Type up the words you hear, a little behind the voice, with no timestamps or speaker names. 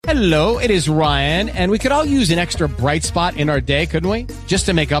Hello, it is Ryan, and we could all use an extra bright spot in our day, couldn't we? Just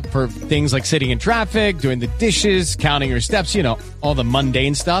to make up for things like sitting in traffic, doing the dishes, counting your steps, you know, all the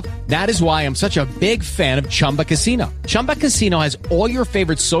mundane stuff. That is why I'm such a big fan of Chumba Casino. Chumba Casino has all your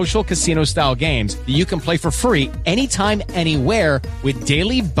favorite social casino-style games that you can play for free anytime, anywhere with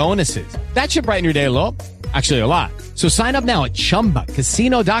daily bonuses. That should brighten your day a little. Actually, a lot. So sign up now at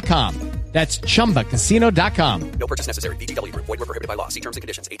ChumbaCasino.com. That's ChumbaCasino.com. No purchase necessary. VGW Group. Void where prohibited by law. See terms and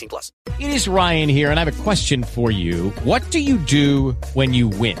conditions. 18+. It is Ryan here, and I have a question for you. What do you do when you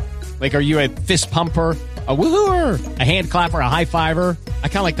win? Like, are you a fist pumper, a woohooer, a hand clapper, a high fiver? I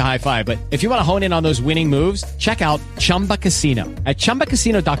kind of like the high five, but if you want to hone in on those winning moves, check out Chumba Casino. At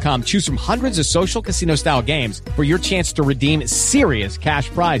ChumbaCasino.com, choose from hundreds of social casino-style games for your chance to redeem serious cash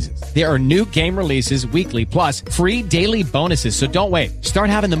prizes. There are new game releases weekly, plus free daily bonuses, so don't wait. Start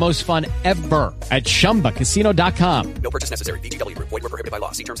having the most fun ever at ChumbaCasino.com. No purchase necessary. VGW Group. Void where prohibited by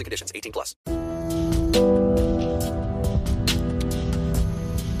law. See terms and conditions. 18+.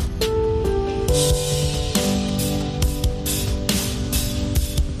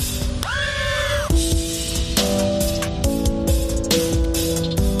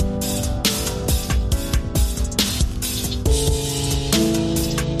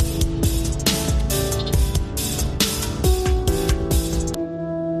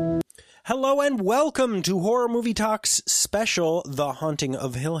 Hello and welcome to Horror Movie Talk's special The Haunting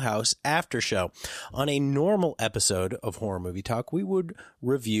of Hill House Aftershow. On a normal episode of Horror Movie Talk, we would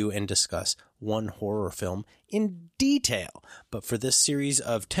review and discuss one horror film in detail. But for this series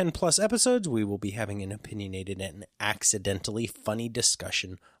of 10 plus episodes, we will be having an opinionated and accidentally funny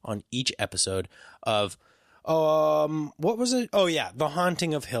discussion on each episode of, what was it? Oh yeah, The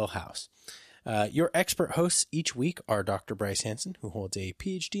Haunting of Hill House. Your expert hosts each week are Dr. Bryce Hanson, who holds a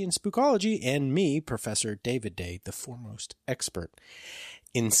PhD in spookology, and me, Professor David Day, the foremost expert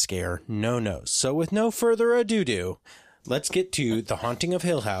in scare no-nos. So with no further ado, let's get to The Haunting of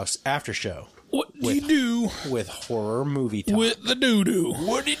Hill House After Show. What do you do with Horror Movie Talk? with the doo-doo?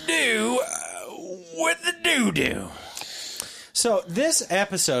 What do you do with the doo-doo? So this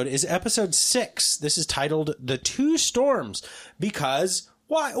episode is episode 6. This is titled The Two Storms because...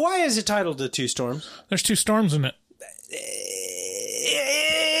 Why is it titled The Two Storms? There's two storms in it.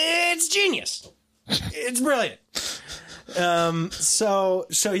 It's genius. It's brilliant. So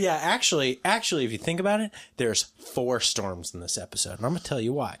yeah, actually, if you think about it, there's 4 storms in this episode, and I'm gonna tell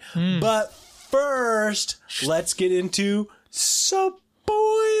you why. But first, let's get into spoilers,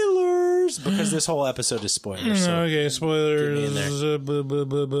 because this whole episode is spoilers. So Okay, spoilers. get me in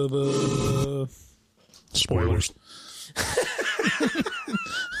there. Spoilers.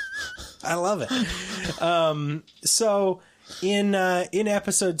 I love it. So in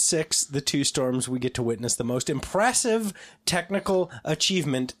episode 6, The Two Storms, we get to witness the most impressive technical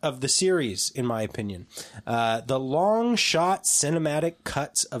achievement of the series, in my opinion. The long shot cinematic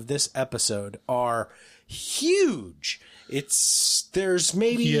cuts of this episode are huge. There's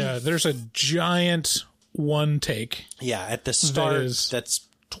a giant one take. Yeah, at the start, that's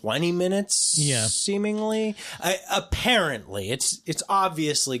 20 minutes, seemingly. Apparently, it's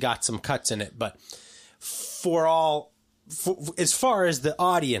obviously got some cuts in it, but as far as the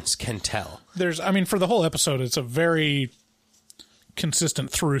audience can tell, for the whole episode, it's a very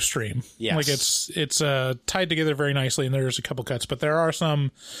consistent through stream. Yes. Like it's tied together very nicely, and there's a couple cuts, but there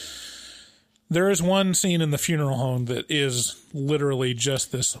is one scene in the funeral home that is literally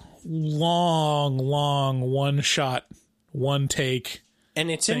just this long one shot, one take. And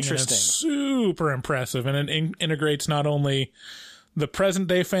it's interesting. And it's super impressive. And it integrates not only the present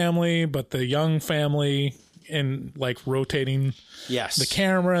day family, but the young family in like rotating the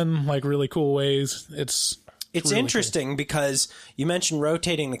camera in like really cool ways. It's really interesting because you mentioned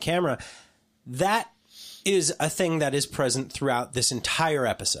rotating the camera. That is a thing that is present throughout this entire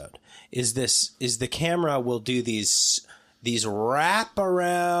episode. Is the camera will do these wrap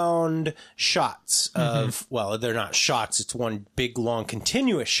around shots of, well, they're not shots. It's one big, long,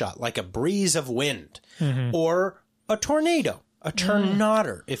 continuous shot, like a breeze of wind or a tornado, a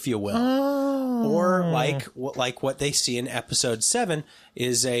tornado, if you will. Or like what they see in episode 7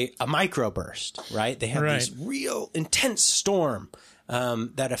 is a microburst, right? They have this real intense storm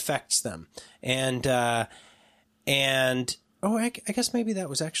that affects them. And I guess maybe that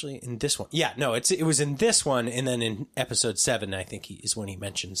was actually in this one. Yeah, no, it was in this one, and then in episode 7, I think is when he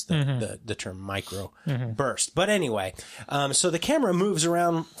mentions the term micro burst. But anyway, so the camera moves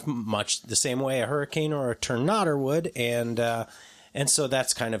around much the same way a hurricane or a tornado would, and so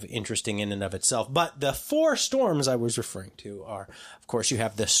that's kind of interesting in and of itself. But the 4 storms I was referring to are, of course, you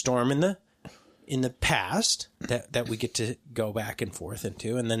have the storm in in the past that we get to go back and forth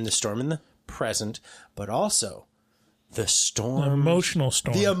into, and then the storm in the present, but also the storm, the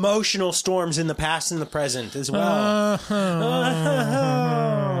emotional storms in the past and the present as well.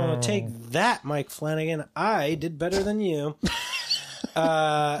 Take that, Mike Flanagan. I did better than you.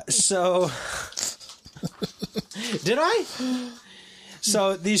 So did I?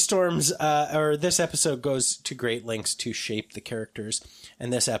 So these storms, or this episode goes to great lengths to shape the characters,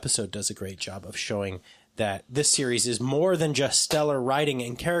 and this episode does a great job of showing that this series is more than just stellar writing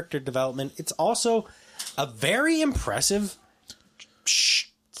and character development. It's also a very impressively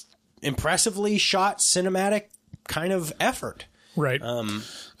shot cinematic kind of effort. Right.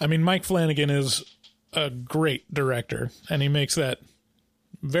 I mean, Mike Flanagan is a great director, and he makes that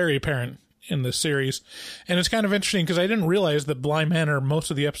very apparent in this series. And it's kind of interesting because I didn't realize that Bly Manor,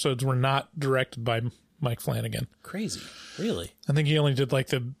 most of the episodes were not directed by Mike Flanagan. Crazy. Really? I think he only did like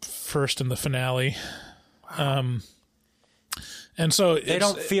the first and the finale. Wow. And so they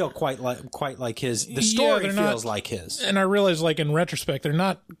don't feel quite like his. The story feels like his. And I realize, like, in retrospect, they're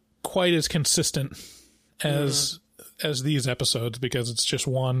not quite as consistent as these episodes, because it's just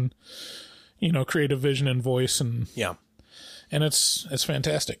one, creative vision and voice, and it's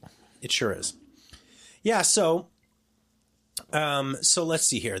fantastic. It sure is. Yeah. So let's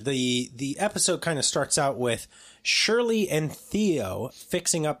see here. The episode kind of starts out with Shirley and Theo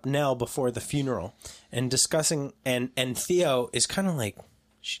fixing up Nell before the funeral and discussing, and Theo is kind of like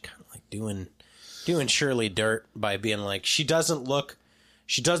doing Shirley dirt by being like, she doesn't look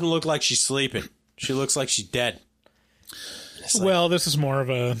like she's sleeping. She looks like she's dead. Well, this is more of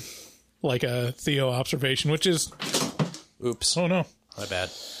a Theo observation, which is, oops. Oh no. My bad.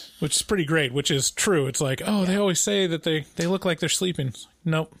 Which is pretty great, which is true. It's like, they always say that they look like they're sleeping.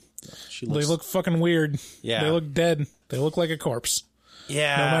 Nope. They look fucking weird. Yeah. They look dead. They look like a corpse.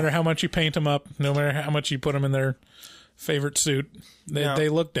 Yeah. No matter how much you paint them up, no matter how much you put them in their favorite suit, they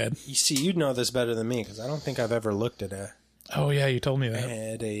look dead. You see, you'd know this better than me, because I don't think I've ever looked at Oh, yeah, you told me that.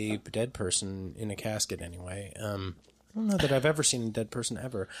 At a dead person in a casket, anyway. I don't know that I've ever seen a dead person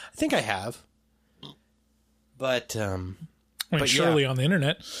ever. I think I have. But, surely on the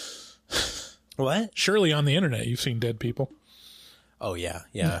internet. What? Surely on the internet you've seen dead people. Oh, yeah,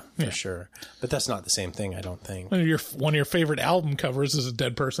 for sure. But that's not the same thing, I don't think. One of your favorite album covers is a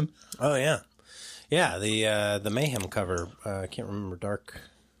dead person. Oh, yeah. Yeah, the Mayhem cover. I can't remember, Dark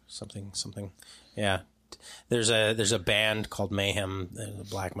something. Yeah. There's a band called Mayhem, a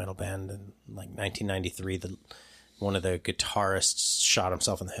black metal band in like 1993. One of the guitarists shot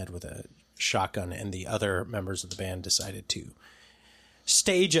himself in the head with a shotgun, and the other members of the band decided to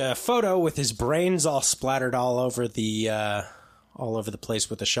stage a photo with his brains all splattered all over the place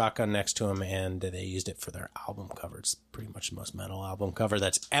with a shotgun next to him, and they used it for their album cover. It's pretty much the most metal album cover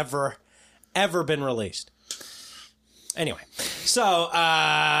that's ever been released. Anyway, so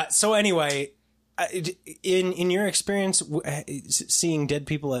anyway, in your experience seeing dead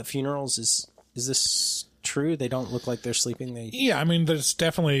people at funerals, is this true? They don't look like they're sleeping. Yeah, I mean, there's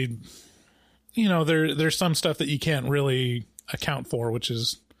definitely, there's some stuff that you can't really account for, which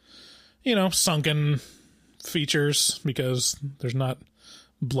is, sunken features, because there's not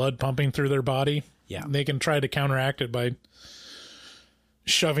blood pumping through their body. Yeah. They can try to counteract it by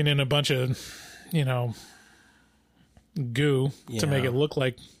shoving in a bunch of, goo to make it look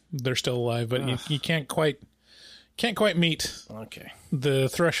like they're still alive, but you can't quite meet the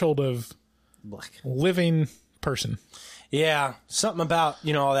threshold of living person. Yeah, something about,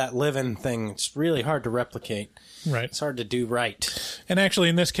 all that living thing, it's really hard to replicate. Right. It's hard to do right. And actually,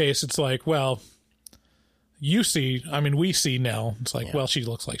 in this case, it's like, well, we see Nell. It's like, well, she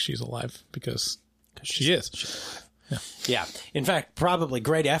looks like she's alive because she is. She's alive. Yeah. In fact, probably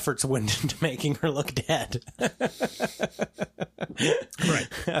great efforts went into making her look dead. Right.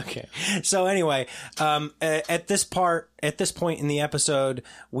 Okay. So anyway, at this point in the episode,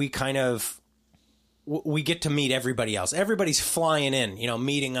 we get to meet everybody else. Everybody's flying in,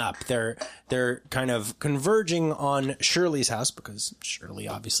 meeting up. They're kind of converging on Shirley's house, because Shirley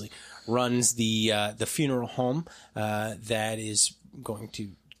obviously runs the funeral home that is going to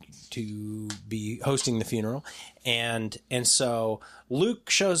be hosting the funeral. And so Luke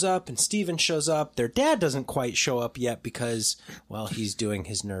shows up and Steven shows up. Their dad doesn't quite show up yet because, well, he's doing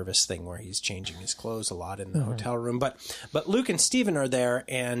his nervous thing where he's changing his clothes a lot in the hotel room. But Luke and Steven are there,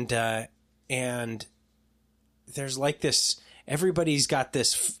 and there's like this, everybody's got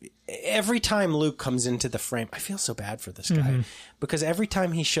this, every time Luke comes into the frame, I feel so bad for this guy, because every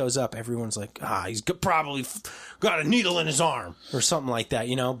time he shows up, everyone's like, he's probably got a needle in his arm or something like that,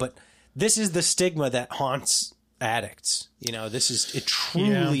 but this is the stigma that haunts addicts. This is, it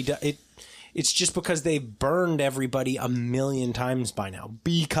truly, It's just because they've burned everybody a million times by now,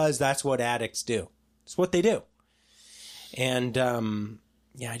 because that's what addicts do. It's what they do. And,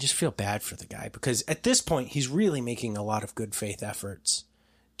 I just feel bad for the guy, because at this point, he's really making a lot of good faith efforts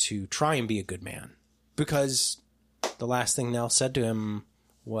to try and be a good man, because the last thing Nell said to him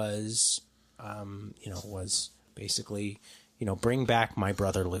was, was basically, bring back my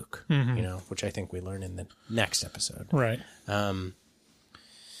brother Luke, which I think we learn in the next episode. Right.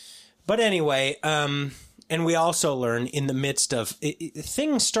 But anyway, and we also learn in the midst of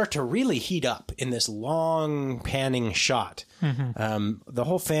things start to really heat up in this long panning shot. The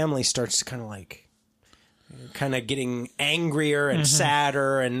whole family starts to kind of getting angrier and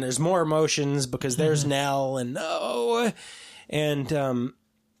sadder, and there's more emotions because there's Nell and and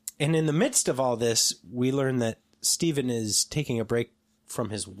in the midst of all this, we learn that Stephen is taking a break from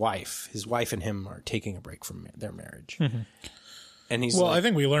his wife. His wife and him are taking a break from their marriage. And he's I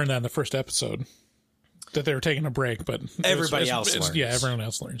think we learned that in the first episode that they were taking a break, but everybody else learns. Yeah, everyone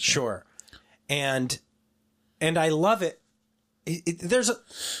else learns. Sure. And I love it. This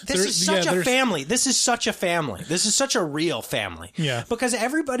is such a family. This is such a family. This is such a real family. Yeah. Because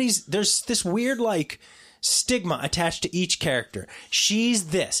there's this weird stigma attached to each character. She's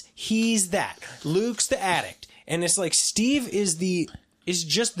this, he's that. Luke's the addict. And it's like Steve is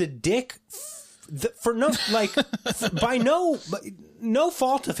just the dick for no by no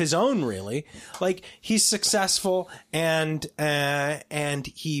fault of his own, really. Like, he's successful, and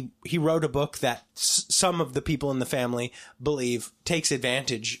he wrote a book that some of the people in the family believe takes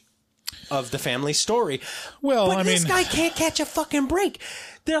advantage of the family story. Well, but this guy can't catch a fucking break.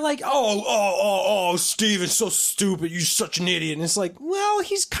 They're like, oh, Steve is so stupid. You're such an idiot. And it's like, well,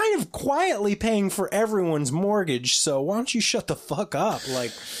 he's kind of quietly paying for everyone's mortgage, so why don't you shut the fuck up?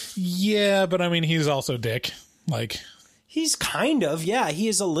 Like, yeah, but I mean, he's also dick. Like, he's kind of, he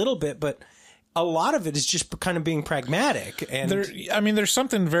is a little bit, but a lot of it is just kind of being pragmatic. And there's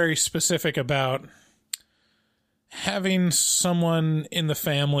something very specific about having someone in the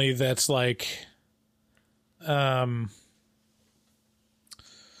family that's like,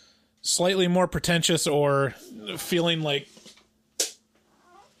 slightly more pretentious, or feeling like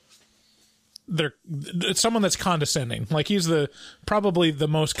they're someone that's condescending. Like, he's probably the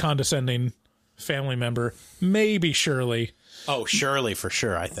most condescending family member, maybe Shirley. Oh, Shirley for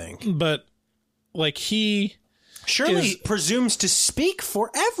sure, I think. But like, Shirley presumes to speak for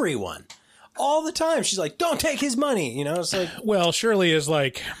everyone all the time. She's like, don't take his money, it's like, well, Shirley is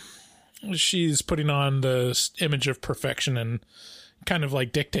like, she's putting on the image of perfection and kind of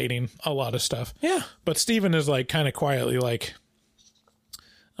like dictating a lot of stuff. Yeah. But Stephen is like kind of quietly like,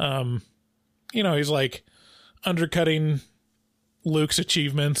 he's like undercutting Luke's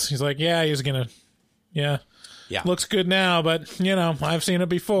achievements. He's like, yeah, looks good now, but I've seen it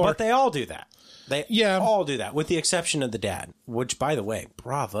before. But they all do that. They all do that, with the exception of the dad, which, by the way,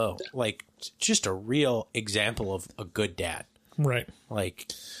 bravo. Like, just a real example of a good dad. Right.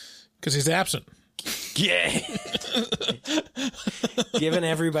 Like, because he's absent. Yeah. Giving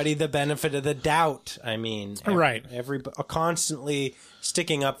everybody the benefit of the doubt. I mean, right. Constantly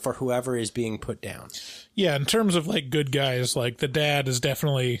sticking up for whoever is being put down. Yeah, in terms of like good guys, like the dad is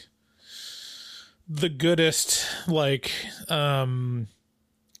definitely the goodest, like, has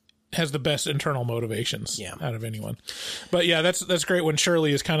the best internal motivations out of anyone. But yeah, that's great when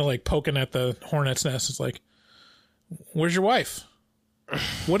Shirley is kind of like poking at the hornet's nest. It's like, where's your wife?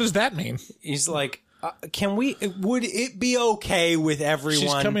 What does that mean? He's like, would it be okay with everyone?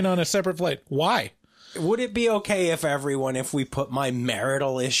 She's coming on a separate flight. Why? Would it be okay if we put my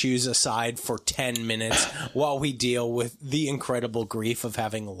marital issues aside for 10 minutes while we deal with the incredible grief of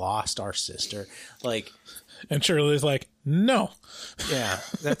having lost our sister? Like, and Shirley's like, no. Yeah,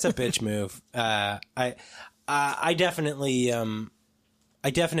 that's a bitch move. I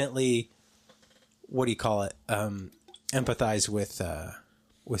definitely, what do you call it? Empathize with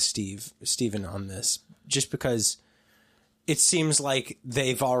Stephen on this, just because it seems like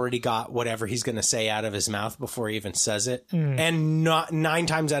they've already got whatever he's going to say out of his mouth before he even says it. And not 9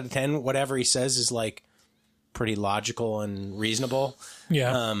 times out of 10, whatever he says is like pretty logical and reasonable.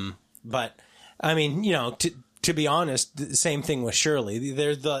 Yeah. But I mean, to be honest, the same thing with Shirley.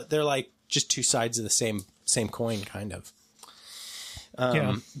 They're like just two sides of the same coin, kind of.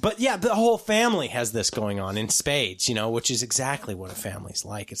 But yeah, the whole family has this going on in spades, which is exactly what a family's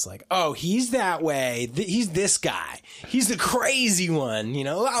like. It's like, oh, he's that way. He's this guy. He's the crazy one,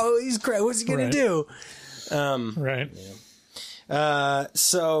 Oh, he's crazy. What's he going to do? Right. Yeah.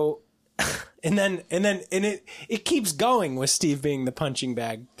 So, and it keeps going with Steve being the punching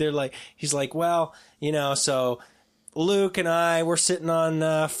bag. He's like, well, so Luke and I were sitting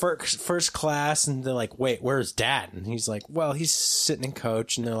on first class, and they're like, "Wait, where's Dad?" And he's like, "Well, he's sitting in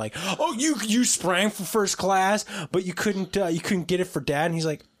coach." And they're like, "Oh, you sprang for first class, but you couldn't get it for Dad." And he's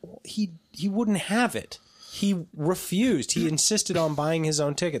like, "He wouldn't have it. He refused. He insisted on buying his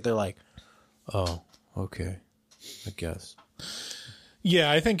own ticket." They're like, "Oh, okay, I guess." Yeah,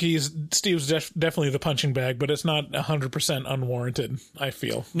 I think Steve's definitely the punching bag, but it's not 100% unwarranted. I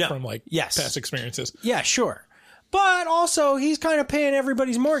feel from past experiences. Yeah, sure. But also, he's kind of paying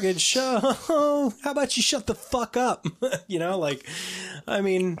everybody's mortgage. How about you shut the fuck up? I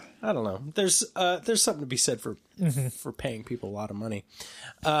mean, I don't know. There's something to be said for paying people a lot of money.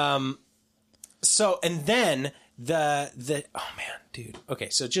 So, and then the oh man, dude. Okay,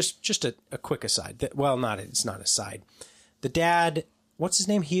 so just a quick aside. It's not a side. The dad, what's his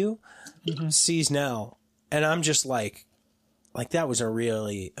name? Hugh, sees Nell, and I'm just like that was a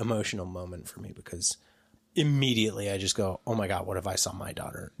really emotional moment for me because immediately I just go, oh my God, what if I saw my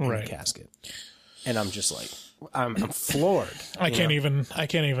daughter in a casket? And I'm just like, I'm floored. I can't even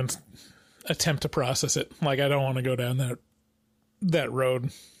attempt to process it. Like, I don't want to go down that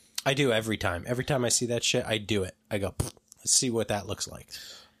road. I do every time. Every time I see that shit, I do it. I go, let's see what that looks like.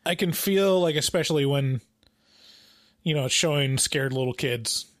 I can feel like, especially when, it's showing scared little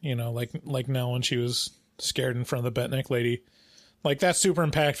kids, like Nell when she was scared in front of the Betnick lady. Like, that's super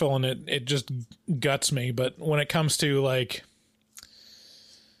impactful, and it just guts me. But when it comes to, like,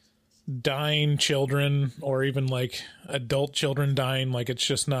 dying children or even, like, adult children dying, like, it's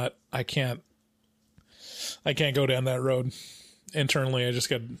just not... I can't go down that road. Internally, I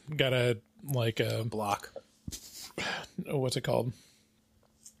just gotta like, a... block. What's it called?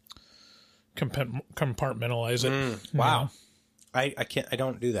 Compartmentalize it. Wow. I can't... I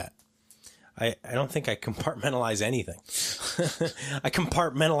don't do that. I don't think I compartmentalize anything. I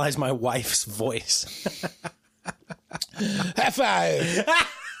compartmentalize my wife's voice. High five!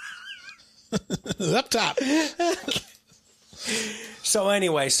 Up top. So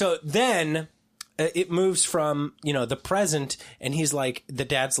anyway, so then it moves from, the present, and he's like, the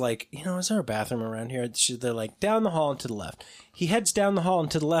dad's like, is there a bathroom around here? They're like, down the hall and to the left. He heads down the hall and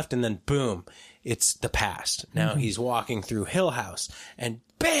to the left, and then boom, it's the past. Now he's walking through Hill House, and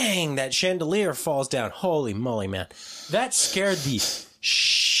bang, that chandelier falls down. Holy moly, man. That scared the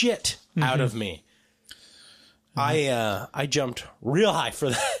shit out of me. I jumped real high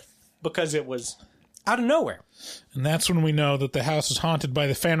for that because it was out of nowhere. And that's when we know that the house is haunted by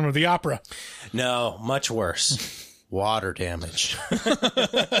the Phantom of the Opera. No, much worse. Water damage.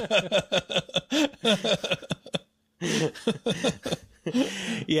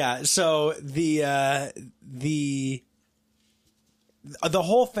 Yeah, so the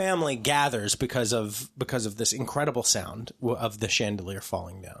whole family gathers because of this incredible sound of the chandelier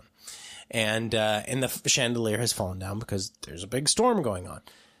falling down. And the chandelier has fallen down because there's a big storm going on.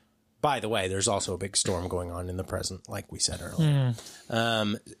 By the way, there's also a big storm going on in the present, like we said earlier.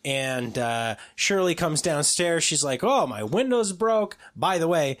 And Shirley comes downstairs. She's like, oh, my window's broke. By the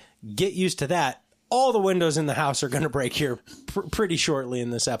way, get used to that. All the windows in the house are going to break here pretty shortly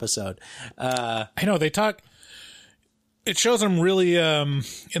in this episode. I know, they talk... It shows them really, in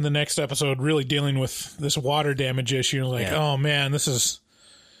the next episode, really dealing with this water damage issue. Like, oh man, this is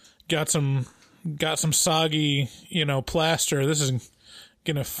got some soggy, plaster. This is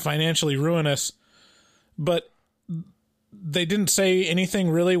going to financially ruin us. But they didn't say anything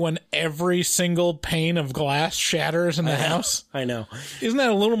really when every single pane of glass shatters in the house. I know. Isn't that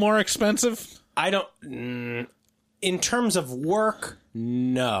a little more expensive? In terms of work,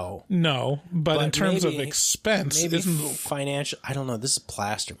 no. No, but in terms of expense, maybe financial. I don't know. This is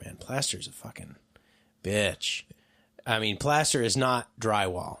plaster, man. Plaster is a fucking bitch. I mean, plaster is not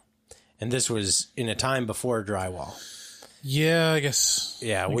drywall, and this was in a time before drywall. Yeah, I guess.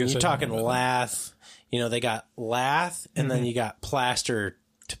 Yeah, when you're talking lath, they got lath, and then you got plaster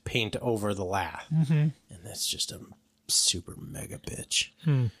to paint over the lath, and that's just a super mega bitch.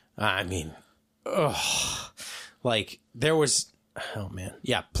 I mean, ugh. Like, there was... Oh, man.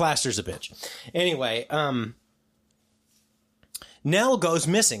 Yeah, plaster's a bitch. Anyway, Nell goes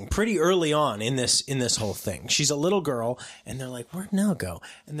missing pretty early on in this whole thing. She's a little girl, and they're like, where'd Nell go?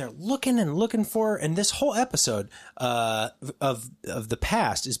 And they're looking and looking for her, and this whole episode of the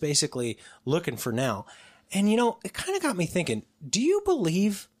past is basically looking for Nell. And, it kind of got me thinking, do you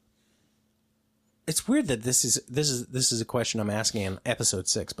believe... It's weird that this is a question I'm asking in episode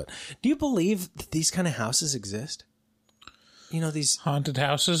 6, but do you believe that these kind of houses exist? These haunted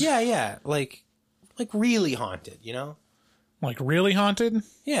houses? Yeah, like really haunted, Like really haunted?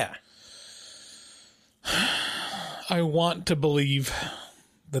 Yeah. I want to believe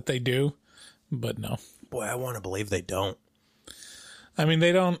that they do, but no. Boy, I want to believe they don't. I mean,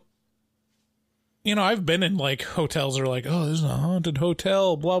 they don't. You know, I've been in like hotels that are like, oh, this is a haunted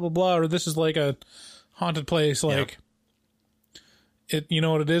hotel, blah blah blah, or this is like a haunted place. Like, it. You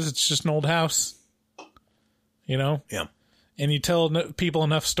know what it is? It's just an old house. You know. Yeah. And you tell people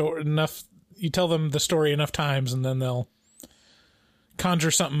enough. You tell them the story enough times, and then they'll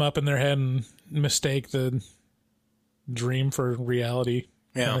conjure something up in their head and mistake the dream for reality,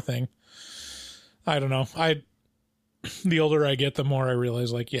 kind of thing. I don't know. The older I get, the more I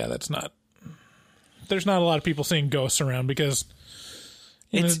realize, like, yeah, there's not a lot of people seeing ghosts around because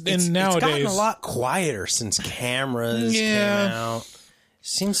nowadays it's gotten a lot quieter since cameras came out.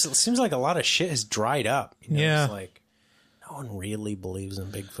 Seems like a lot of shit has dried up. You know? It's like no one really believes in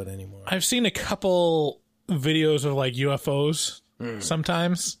Bigfoot anymore. I've seen a couple videos of like UFOs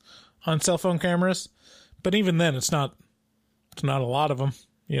sometimes on cell phone cameras, but even then, it's not a lot of them.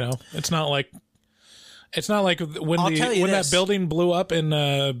 You know, it's not like when that building blew up in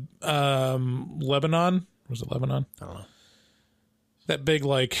Lebanon. Was it Lebanon? I don't know. That big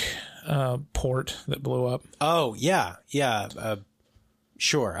like port that blew up. Oh yeah.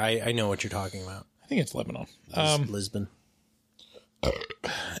 Sure, I know what you're talking about. I think it's Lebanon. Lisbon.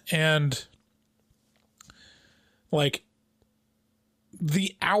 And like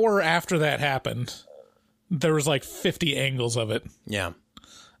the hour after that happened, there was like 50 angles of it. Yeah.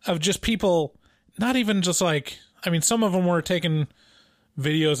 Of just people, not even just like, I mean, some of them were taking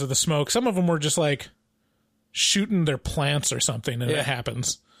videos of the smoke. Some of them were just like shooting their plants or something, and it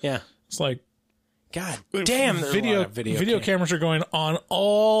happens. Yeah. It's like, God damn, video cameras are going on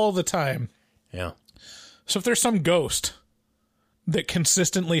all the time. Yeah. So if there's some ghost that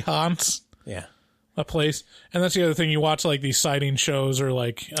consistently haunts a place, and that's the other thing, you watch like these sighting shows or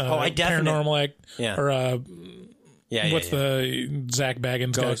like Paranormal Act or what's the Zach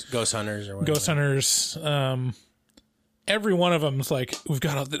Baggins Ghost Hunters or whatever. Ghost Hunters. Every one of them is like, we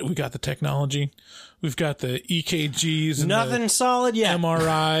got the technology, we've got the EKGs, and nothing solid yet.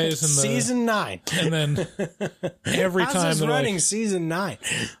 MRIs and season 9, and then every how's time this they're running like, season 9.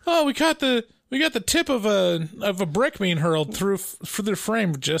 Oh, we got the tip of a brick being hurled through the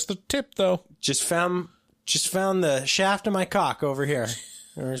frame. Just the tip, though. Just found the shaft of my cock over here.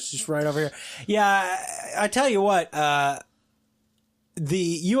 Or it's just right over here. Yeah, I tell you what, the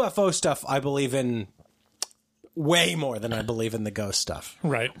UFO stuff I believe in way more than I believe in the ghost stuff.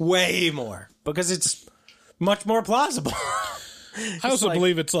 Right. Way more. Because it's much more plausible. I also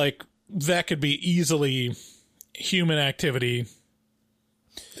believe it's like, that could be easily human activity,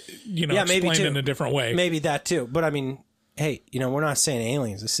 you know, explained in a different way. Maybe that too. But I mean, hey, you know, we're not saying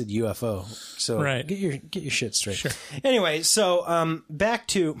aliens. I said UFO. So get your shit straight. Sure. Anyway, so back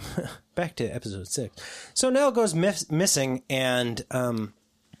to episode 6. So Nell goes missing, and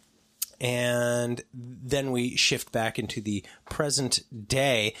then we shift back into the present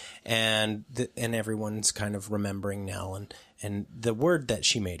day, and everyone's kind of remembering Nell and the word that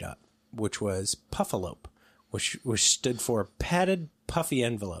she made up, which was puffalope, which stood for padded puffy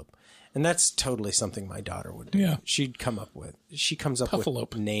envelope. And that's totally something my daughter would do. Yeah. She comes up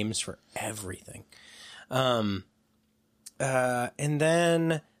puffalope with names for everything. And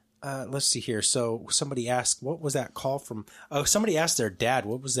then let's see here. So somebody asked, what was that call from? Oh, somebody asked their dad,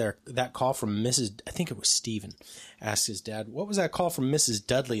 what was that call from Mrs. I think it was Stephen, asked his dad, what was that call from Mrs.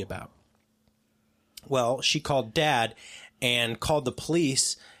 Dudley about? Well, she called Dad and called the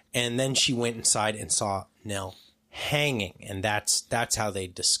police, and then she went inside and saw Nell hanging, and that's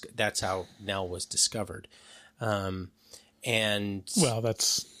how Nell was discovered. And well,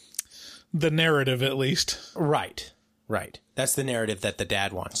 that's the narrative, at least. Right. That's the narrative that the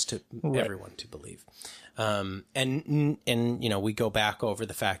dad wants everyone to believe. And you know, we go back over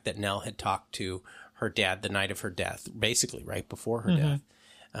the fact that Nell had talked to her dad the night of her death, basically right before her death.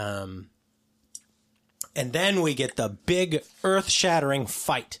 And then we get the big earth-shattering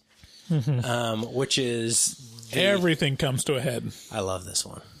fight, which is everything comes to a head. I love this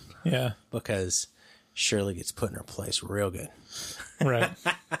one. Yeah. Because Shirley gets put in her place real good. Right.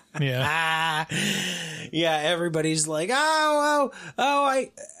 Yeah. Yeah, everybody's like,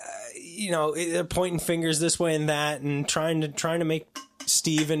 they're pointing fingers this way and that, and trying to make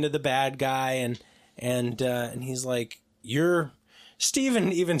Steve into the bad guy, and he's like,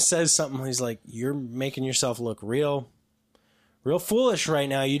 Steven even says something. He's like, you're making yourself look real foolish right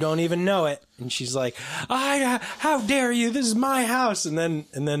now. You don't even know it. And she's like, how dare you? This is my house. And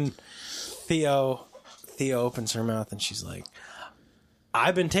then Theo opens her mouth and she's like,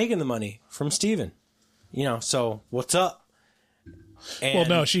 I've been taking the money from Steven. You know, so what's up? And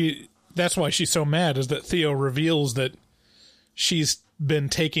well, no, that's why she's so mad, is that Theo reveals that she's been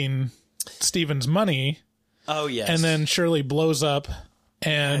taking Stephen's money. Oh, yes. And then Shirley blows up,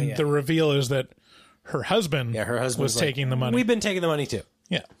 and the reveal is that her husband, was taking the money. We've been taking the money, too.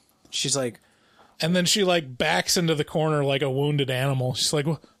 Yeah. She's like... And then she, like, backs into the corner like a wounded animal. She's like,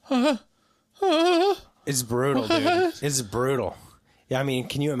 It's brutal, dude. It's brutal. Yeah, I mean,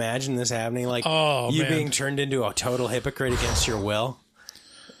 can you imagine this happening? Like, you being turned into a total hypocrite against your will?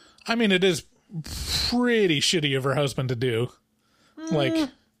 I mean, it is pretty shitty of her husband to do. Like,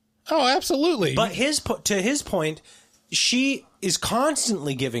 oh, absolutely. But to his point, she is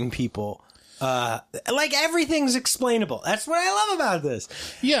constantly giving people... like everything's explainable. That's what I love about this.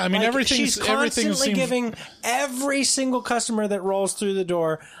 Yeah, I mean, like, she's constantly giving every single customer that rolls through the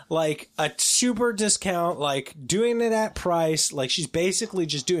door like a super discount, like doing it at price. Like she's basically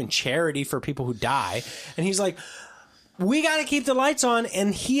just doing charity for people who die. And he's like, we got to keep the lights on,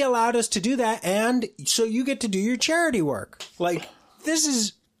 and he allowed us to do that, and so you get to do your charity work. Like, this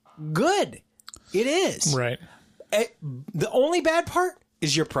is good. It is. Right. The only bad part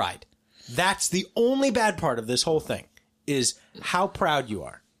is your pride. That's the only bad part of this whole thing, is how proud you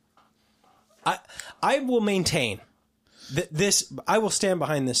are. I will maintain that I will stand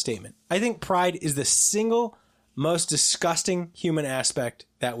behind this statement. I think pride is the single most disgusting human aspect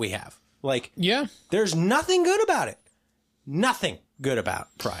that we have. Like, there's nothing good about it. Nothing good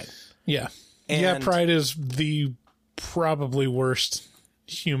about pride. Yeah. Pride is the probably worst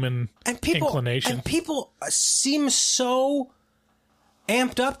human inclination. And people seem so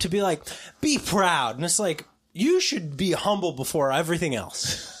amped up to be like, be proud. And it's like, you should be humble before everything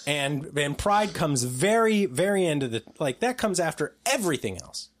else. And pride comes very, very end of that comes after everything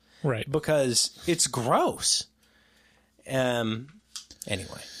else. Right. Because it's gross. Anyway.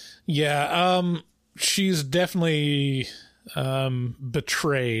 Yeah. She's definitely,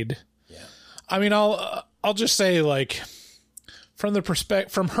 betrayed. Yeah. I mean, I'll just say, like, from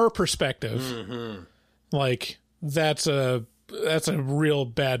her perspective, like, that's a real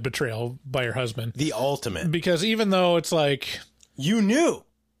bad betrayal by her husband. The ultimate. Because even though it's like... He knew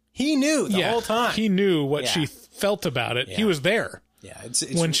the whole time. He knew what she felt about it. Yeah. He was there. Yeah. It's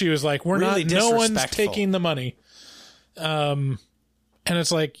when she was like, no one's taking the money. And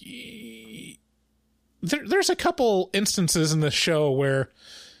it's like... There's a couple instances in the show where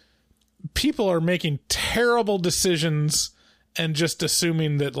people are making terrible decisions and just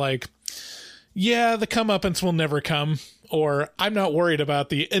assuming that, like, yeah, the comeuppance will never come, or I'm not worried about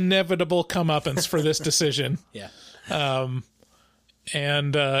the inevitable comeuppance for this decision. Yeah.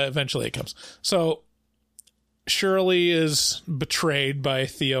 And eventually it comes. So Shirley is betrayed by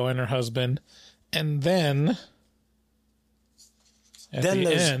Theo and her husband, and then at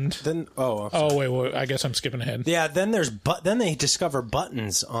the end... wait, I guess I'm skipping ahead. Yeah, then they discover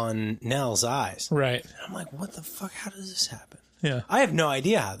buttons on Nell's eyes. Right. And I'm like, what the fuck? How does this happen? Yeah. I have no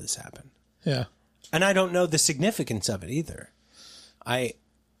idea how this happened. Yeah. And I don't know the significance of it either. I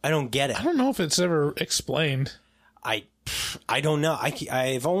don't get it. I don't know if it's ever explained. I don't know.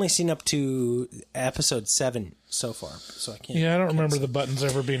 I've only seen up to episode 7 so far, so I can't. Yeah, I don't remember the buttons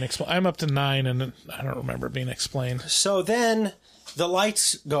ever being explained. I'm up to 9, and I don't remember it being explained. So then the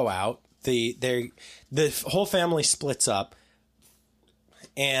lights go out. The whole family splits up,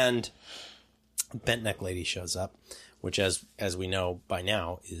 and Bent Neck Lady shows up, which, as we know by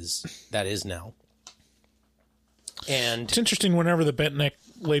now, is Nell. And it's interesting whenever the Bent Neck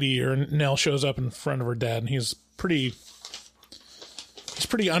Lady or Nell shows up in front of her dad, and he's pretty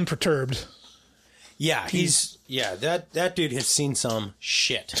unperturbed. Yeah, that dude has seen some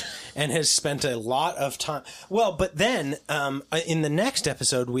shit and has spent a lot of time. Well, but then in the next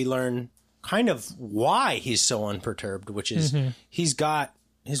episode, we learn kind of why he's so unperturbed, which is he's got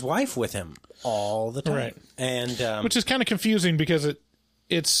his wife with him all the time. Right. And which is kind of confusing because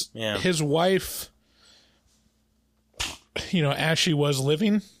it's his wife, as she was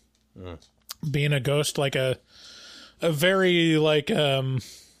living, being a ghost, like a very, like, 80s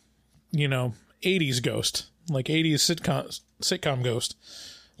ghost, like 80s sitcom ghost.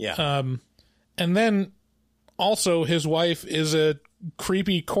 Yeah. And then also his wife is a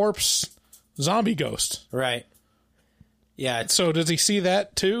creepy corpse zombie ghost. Right. Yeah. So does he see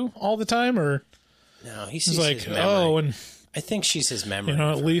that too all the time, or? No, he sees like, his memory. and I think she's his memory.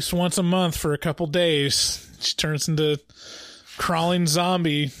 At least once a month for a couple days, she turns into crawling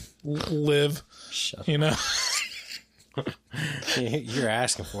zombie live. Shut up. You're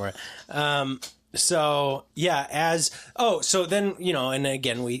asking for it. So yeah, so then, and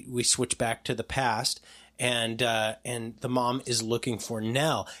again, we switch back to the past, and the mom is looking for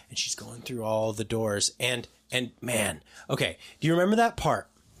Nell, and she's going through all the doors, and man, okay. Do you remember that part?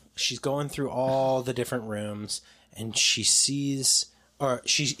 She's going through all the different rooms, and she sees or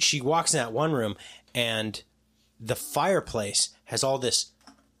she walks in that one room, and the fireplace has all this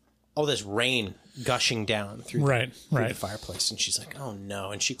rain gushing down through the fireplace, and she's like, "Oh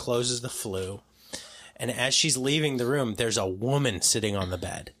no!" And she closes the flue, and as she's leaving the room, there's a woman sitting on the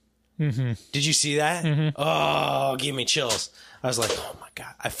bed. Mm-hmm. Did you see that? Mm-hmm. Oh, give me chills. I was like, "Oh my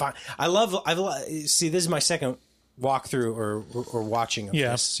god!" See, this is my second walkthrough or watching of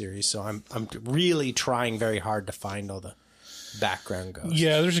this series, so I'm really trying very hard to find all the background ghosts.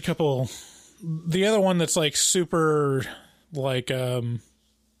 Yeah, there's a couple. The other one that's like super like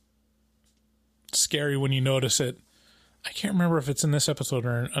scary when you notice it. I can't remember if it's in this episode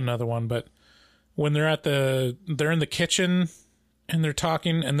or another one, but when they're in the kitchen and they're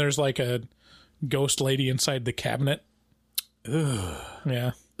talking, and there's like a ghost lady inside the cabinet. Ugh.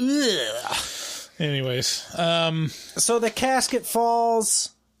 Yeah. Ugh. Anyways, so the casket falls.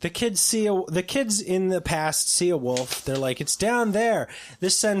 The kids in the past see a wolf. They're like, "It's down there."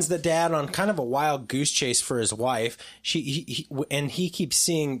 This sends the dad on kind of a wild goose chase for his wife. He keeps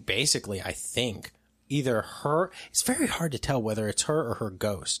seeing, basically, I think, either her. It's very hard to tell whether it's her or her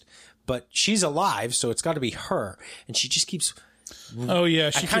ghost, but she's alive, so it's got to be her. And she just keeps. Oh yeah,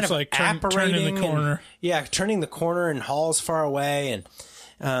 she keeps like turning the corner. Turning the corner, and Hall's far away,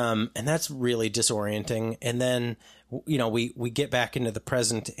 and that's really disorienting. And then, you know, we get back into the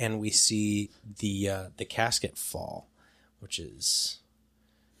present, and we see the casket fall, which is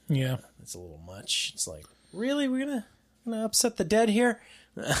it's a little much. It's like, really, we're gonna upset the dead here,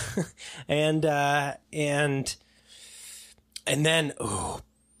 and then, oh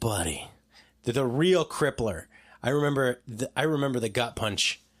buddy, the real crippler. I remember the gut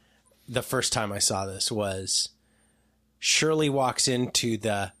punch. The first time I saw this was Shirley walks into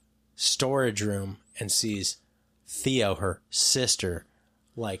the storage room and sees Theo, her sister,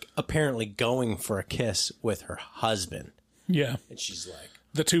 like apparently going for a kiss with her husband. Yeah. And she's like,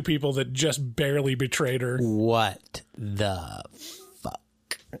 the two people that just barely betrayed her. What the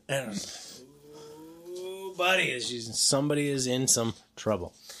fuck? Ooh, buddy, somebody is in some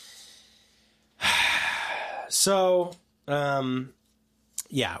trouble. So, we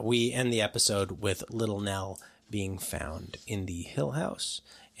end the episode with little Nell being found in the Hill House.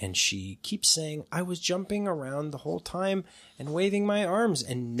 And she keeps saying, "I was jumping around the whole time and waving my arms,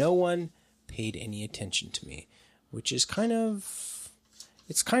 and no one paid any attention to me," which is kind of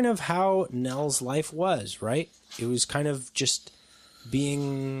how Nell's life was, right? It was kind of just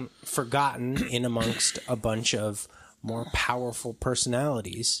being forgotten in amongst a bunch of more powerful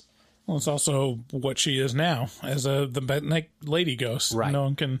personalities. Well, it's also what she is now as the lady ghost. Right. No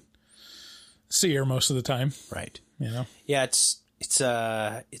one can see her most of the time. Right. You know? Yeah, it's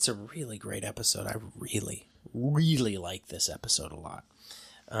a really great episode. I really, really like this episode a lot.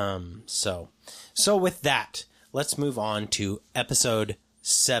 So with that, let's move on to episode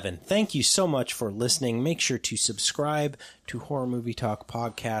 7. Thank you so much for listening. Make sure to subscribe to Horror Movie Talk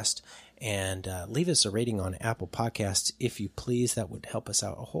Podcast and leave us a rating on Apple Podcasts if you please. That would help us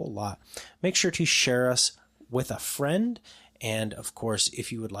out a whole lot. Make sure to share us with a friend. And of course,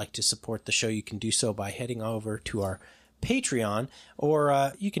 if you would like to support the show, you can do so by heading over to our Patreon,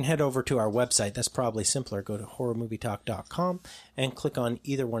 or you can head over to our website. That's probably simpler. Go to horrormovietalk.com and click on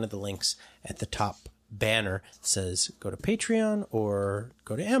either one of the links at the top banner that says go to Patreon or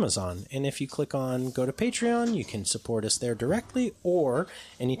go to Amazon. And if you click on go to Patreon, you can support us there directly, or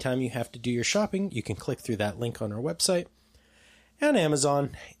anytime you have to do your shopping, you can click through that link on our website and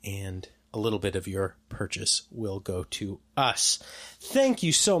Amazon, and a little bit of your purchase will go to us. Thank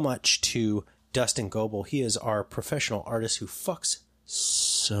you so much to Dustin Goebel. He is our professional artist who fucks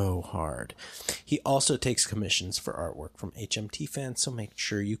so hard. He also takes commissions for artwork from HMT fans, so make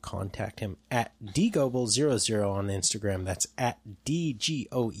sure you contact him at dgoebel00 on Instagram. That's at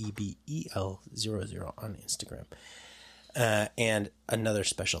DGOEBEL00 on Instagram. And another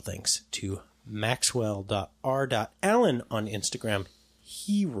special thanks to maxwell.r.allen on Instagram.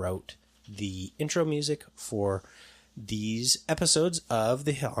 He wrote the intro music for these episodes of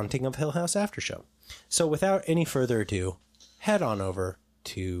The Haunting of Hill House Aftershow. So without any further ado, head on over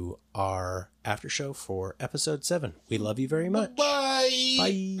to our Aftershow for episode 7. We love you very much. Bye.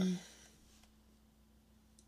 Bye.